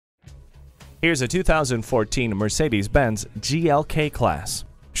Here's a 2014 Mercedes-Benz GLK-Class.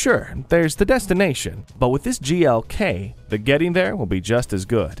 Sure, there's the destination, but with this GLK, the getting there will be just as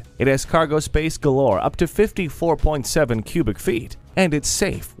good. It has cargo space galore up to 54.7 cubic feet, and it's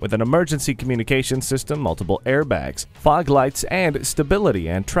safe with an emergency communication system, multiple airbags, fog lights, and stability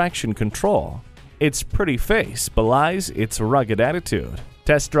and traction control. Its pretty face belies its rugged attitude.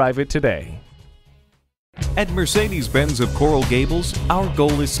 Test drive it today. At Mercedes-Benz of Coral Gables, our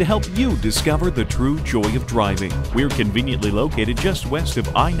goal is to help you discover the true joy of driving. We're conveniently located just west of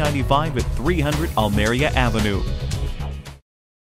I-95 at 300 Almeria Avenue.